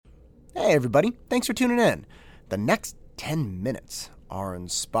Hey everybody, thanks for tuning in. The next 10 minutes are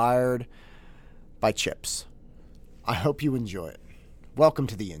inspired by chips. I hope you enjoy it. Welcome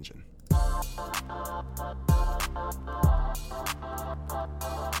to the engine.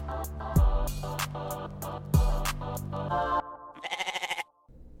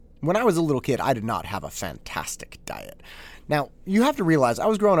 When I was a little kid, I did not have a fantastic diet. Now, you have to realize I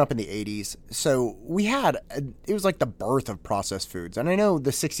was growing up in the 80s, so it was like the birth of processed foods. And I know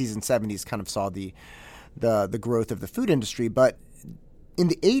the 60s and 70s kind of saw the growth of the food industry, but in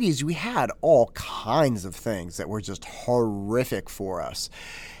the 80s, we had all kinds of things that were just horrific for us.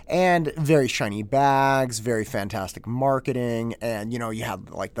 And very shiny bags, very fantastic marketing, and, you had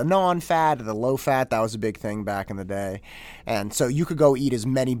like the non-fat or the low-fat. That was a big thing back in the day. And so you could go eat as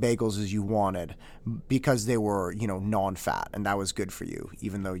many bagels as you wanted because they were, non-fat, and that was good for you,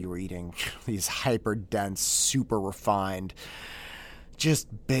 even though you were eating these hyper-dense, super refined,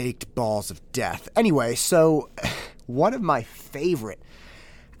 just baked balls of death. Anyway, so one of my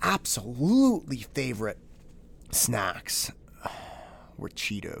absolutely favorite snacks were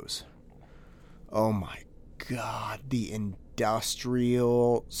Cheetos. Oh my God, the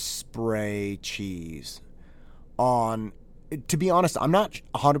industrial spray cheese to be honest, I'm not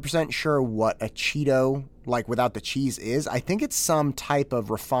 100% sure what a Cheeto, like without the cheese, is. I think it's some type of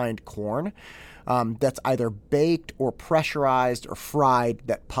refined corn that's either baked or pressurized or fried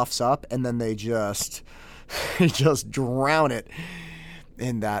that puffs up, and then they just drown it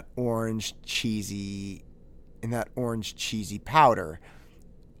in that orange cheesy powder.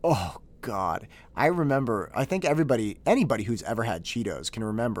 Oh God. I think anybody who's ever had Cheetos can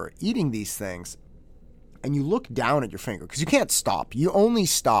remember eating these things, and you look down at your finger because you can't stop. You only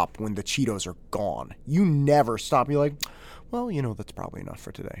stop when the Cheetos are gone. You never stop. You're like, well, that's probably enough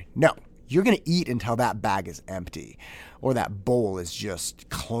for today. No, you're going to eat until that bag is empty or that bowl is just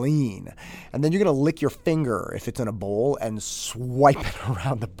clean. And then you're going to lick your finger if it's in a bowl and swipe it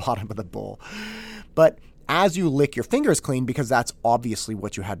around the bottom of the bowl. But as you lick your fingers clean, because that's obviously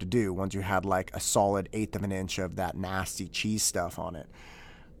what you had to do once you had like a solid 1/8 of an inch of that nasty cheese stuff on it,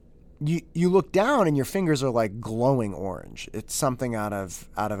 you look down and your fingers are like glowing orange. It's something out of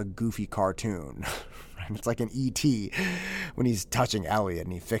a goofy cartoon. It's like an E.T. when he's touching Elliot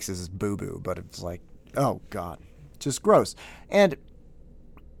and he fixes his boo-boo, but it's like, oh God, just gross. And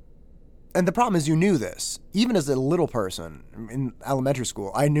the problem is you knew this. Even as a little person in elementary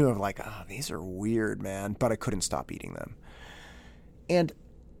school, I knew of like, these are weird, man, but I couldn't stop eating them. And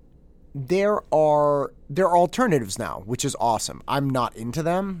there are alternatives now, which is awesome. I'm not into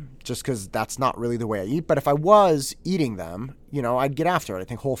them just because that's not really the way I eat. But if I was eating them, I'd get after it. I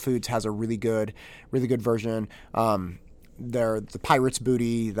think Whole Foods has a really good version. The Pirate's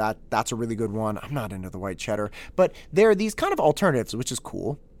Booty, that's a really good one. I'm not into the white cheddar, but there are these kind of alternatives, which is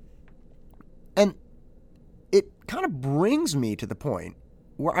cool. And it kind of brings me to the point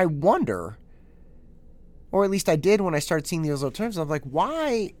where I wonder, or at least I did when I started seeing those alternatives, I'm like,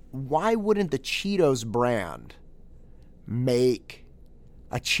 why wouldn't the Cheetos brand make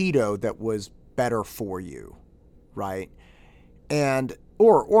a Cheeto that was better for you, right? And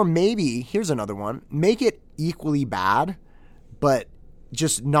or maybe, here's another one, make it equally bad, but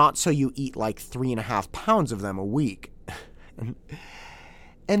just not so you eat like 3.5 pounds of them a week.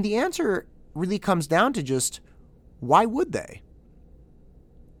 And the answer really comes down to just, why would they?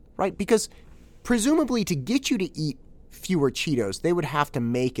 Right? Because presumably to get you to eat fewer Cheetos, they would have to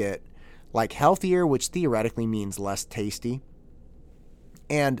make it like healthier, which theoretically means less tasty.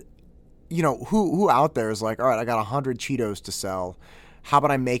 And, who out there is like, all right, I got 100 Cheetos to sell. How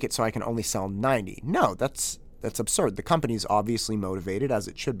about I make it so I can only sell 90? No, that's absurd. The company's obviously motivated, as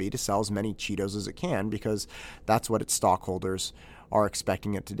it should be, to sell as many Cheetos as it can because that's what its stockholders are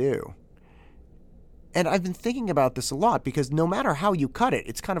expecting it to do. And I've been thinking about this a lot because no matter how you cut it,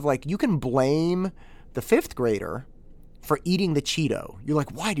 it's kind of like you can blame the 5th grader for eating the Cheeto. You're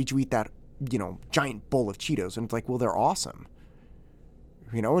like, why did you eat that, giant bowl of Cheetos? And it's like, well, they're awesome.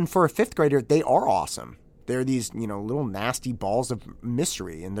 And for a 5th grader, they are awesome. They're these, little nasty balls of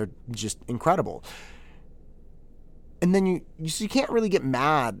mystery, and they're just incredible. And then you can't really get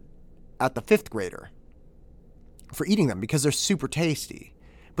mad at the 5th grader for eating them because they're super tasty.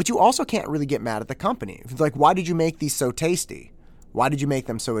 But you also can't really get mad at the company. It's like, why did you make these so tasty? Why did you make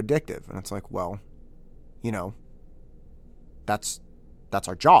them so addictive? And it's like, well, that's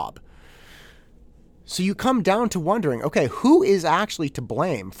our job. So you come down to wondering, okay, who is actually to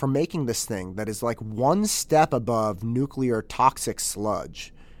blame for making this thing that is like one step above nuclear toxic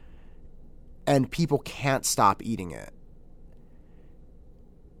sludge and people can't stop eating it?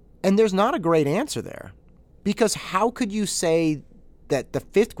 And there's not a great answer there, because how could you say that the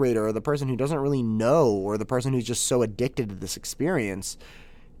fifth grader or the person who doesn't really know or the person who's just so addicted to this experience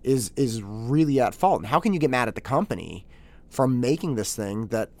is really at fault. And how can you get mad at the company for making this thing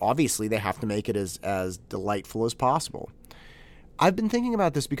that obviously they have to make it as delightful as possible? I've been thinking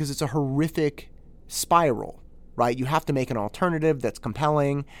about this because it's a horrific spiral, right? You have to make an alternative that's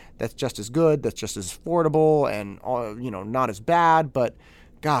compelling, that's just as good, that's just as affordable, and not as bad. But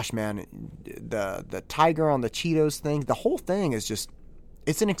gosh, man, the tiger on the Cheetos thing, the whole thing is just,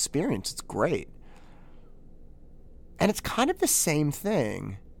 it's an experience. It's great. And it's kind of the same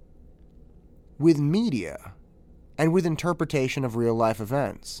thing with media and with interpretation of real life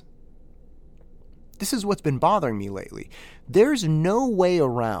events. This is what's been bothering me lately. There's no way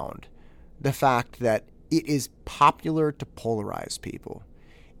around the fact that it is popular to polarize people.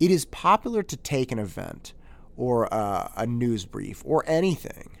 It is popular to take an event or a news brief or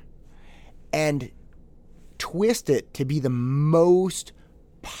anything and twist it to be the most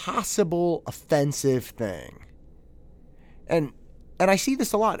possible offensive thing. And I see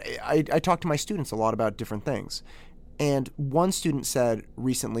this a lot. I talk to my students a lot about different things. And one student said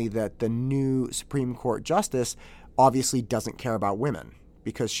recently that the new Supreme Court justice obviously doesn't care about women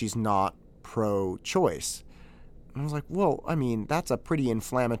because she's not pro-choice. And I was like, well, I mean, that's a pretty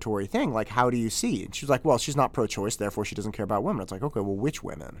inflammatory thing. Like, how do you see? And she was like, well, she's not pro-choice, therefore she doesn't care about women. It's like, okay, well, which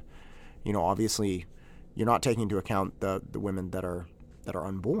women? Obviously, you're not taking into account the women that are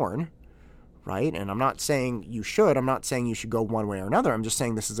unborn, right? And I'm not saying you should. I'm not saying you should go one way or another. I'm just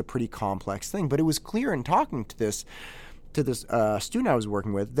saying this is a pretty complex thing. But it was clear in talking to this student I was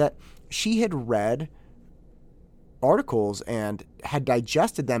working with that she had read articles and had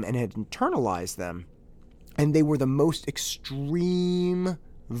digested them and had internalized them, and they were the most extreme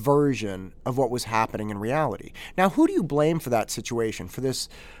version of what was happening in reality. Now, who do you blame for that situation? For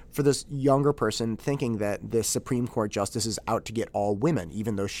this younger person thinking that this Supreme Court justice is out to get all women,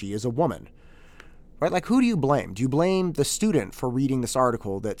 even though she is a woman? Right? Like, who do you blame? Do you blame the student for reading this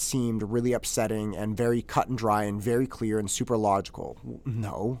article that seemed really upsetting and very cut and dry and very clear and super logical?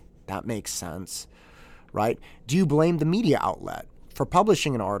 No, that makes sense, right? Do you blame the media outlet for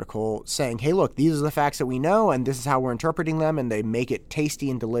publishing an article saying, hey, look, these are the facts that we know and this is how we're interpreting them, and they make it tasty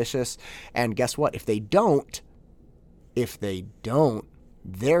and delicious, and guess what? If they don't,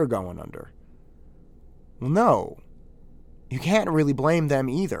 they're going under. Well, no, you can't really blame them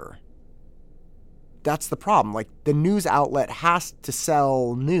either. That's the problem. Like, the news outlet has to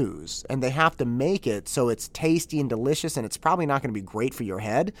sell news, and they have to make it so it's tasty and delicious, and it's probably not going to be great for your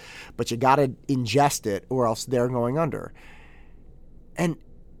head, but you got to ingest it or else they're going under. And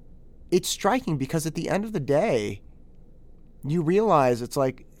it's striking because at the end of the day, you realize it's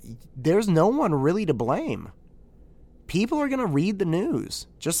like there's no one really to blame. People are going to read the news,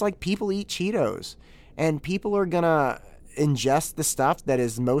 just like people eat Cheetos, and people are going to ingest the stuff that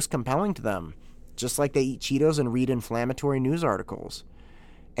is most compelling to them, just like they eat Cheetos and read inflammatory news articles.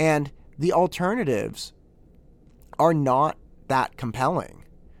 And the alternatives are not that compelling,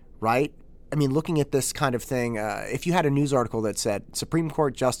 right? I mean, looking at this kind of thing, if you had a news article that said Supreme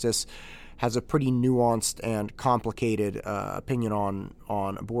Court Justice has a pretty nuanced and complicated opinion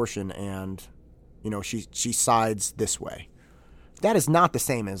on abortion, and she sides this way, that is not the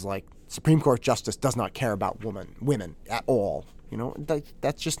same as like Supreme Court Justice does not care about women at all.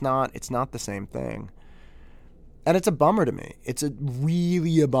 That's just not, it's not the same thing. And it's a bummer to me. It's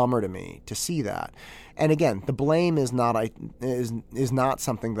really a bummer to me to see that. And again, the blame is not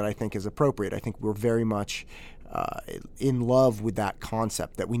something that I think is appropriate. I think we're very much in love with that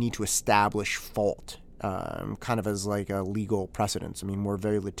concept that we need to establish fault, kind of as like a legal precedence. I mean, we're a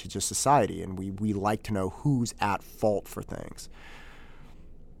very litigious society, and we like to know who's at fault for things.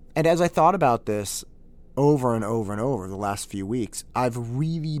 And as I thought about this over and over and over the last few weeks, I've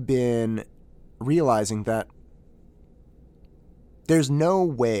really been realizing that there's no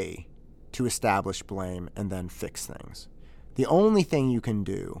way to establish blame and then fix things. The only thing you can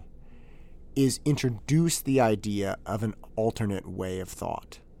do is introduce the idea of an alternate way of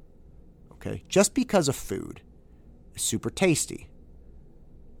thought. Okay? Just because a food is super tasty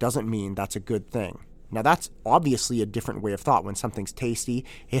doesn't mean that's a good thing. Now, that's obviously a different way of thought. When something's tasty,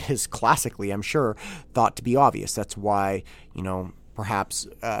 it is classically, I'm sure, thought to be obvious. That's why, perhaps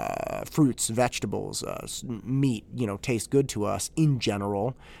fruits, vegetables, meat, taste good to us in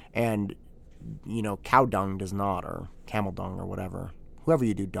general, and, cow dung does not, or camel dung or whatever, whoever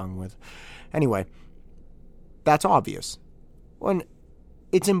you do dung with. Anyway, that's obvious. When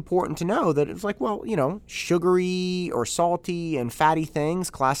it's important to know that it's like, well, sugary or salty and fatty things,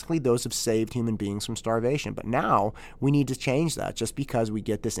 classically, those have saved human beings from starvation. But now we need to change that. Just because we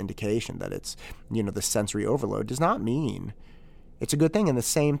get this indication that it's, the sensory overload does not mean It's a good thing. And the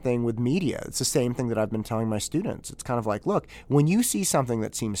same thing with media. It's the same thing that I've been telling my students. It's kind of like, look, when you see something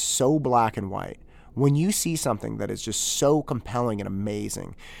that seems so black and white, when you see something that is just so compelling and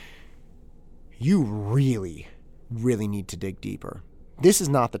amazing, you really, really need to dig deeper. This is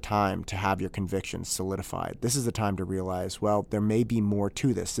not the time to have your convictions solidified. This is the time to realize, well, there may be more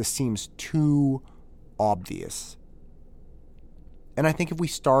to this. This seems too obvious. And I think if we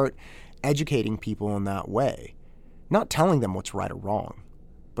start educating people in that way, not telling them what's right or wrong,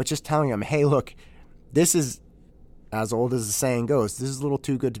 but just telling them, hey, look, this is, as old as the saying goes, this is a little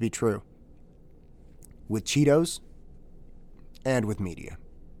too good to be true. With Cheetos and with media.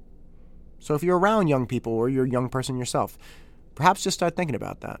 So if you're around young people or you're a young person yourself, perhaps just start thinking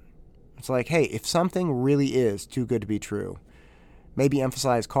about that. It's like, hey, if something really is too good to be true, maybe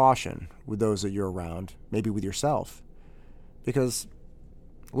emphasize caution with those that you're around, maybe with yourself. Because,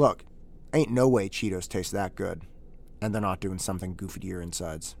 look, ain't no way Cheetos taste that good and they're not doing something goofy to your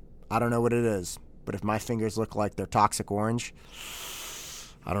insides. I don't know what it is, but if my fingers look like they're toxic orange,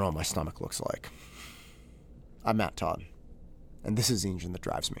 I don't know what my stomach looks like. I'm Matt Todd, and this is the engine that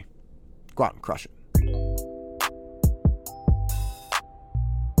drives me. Go out and crush it.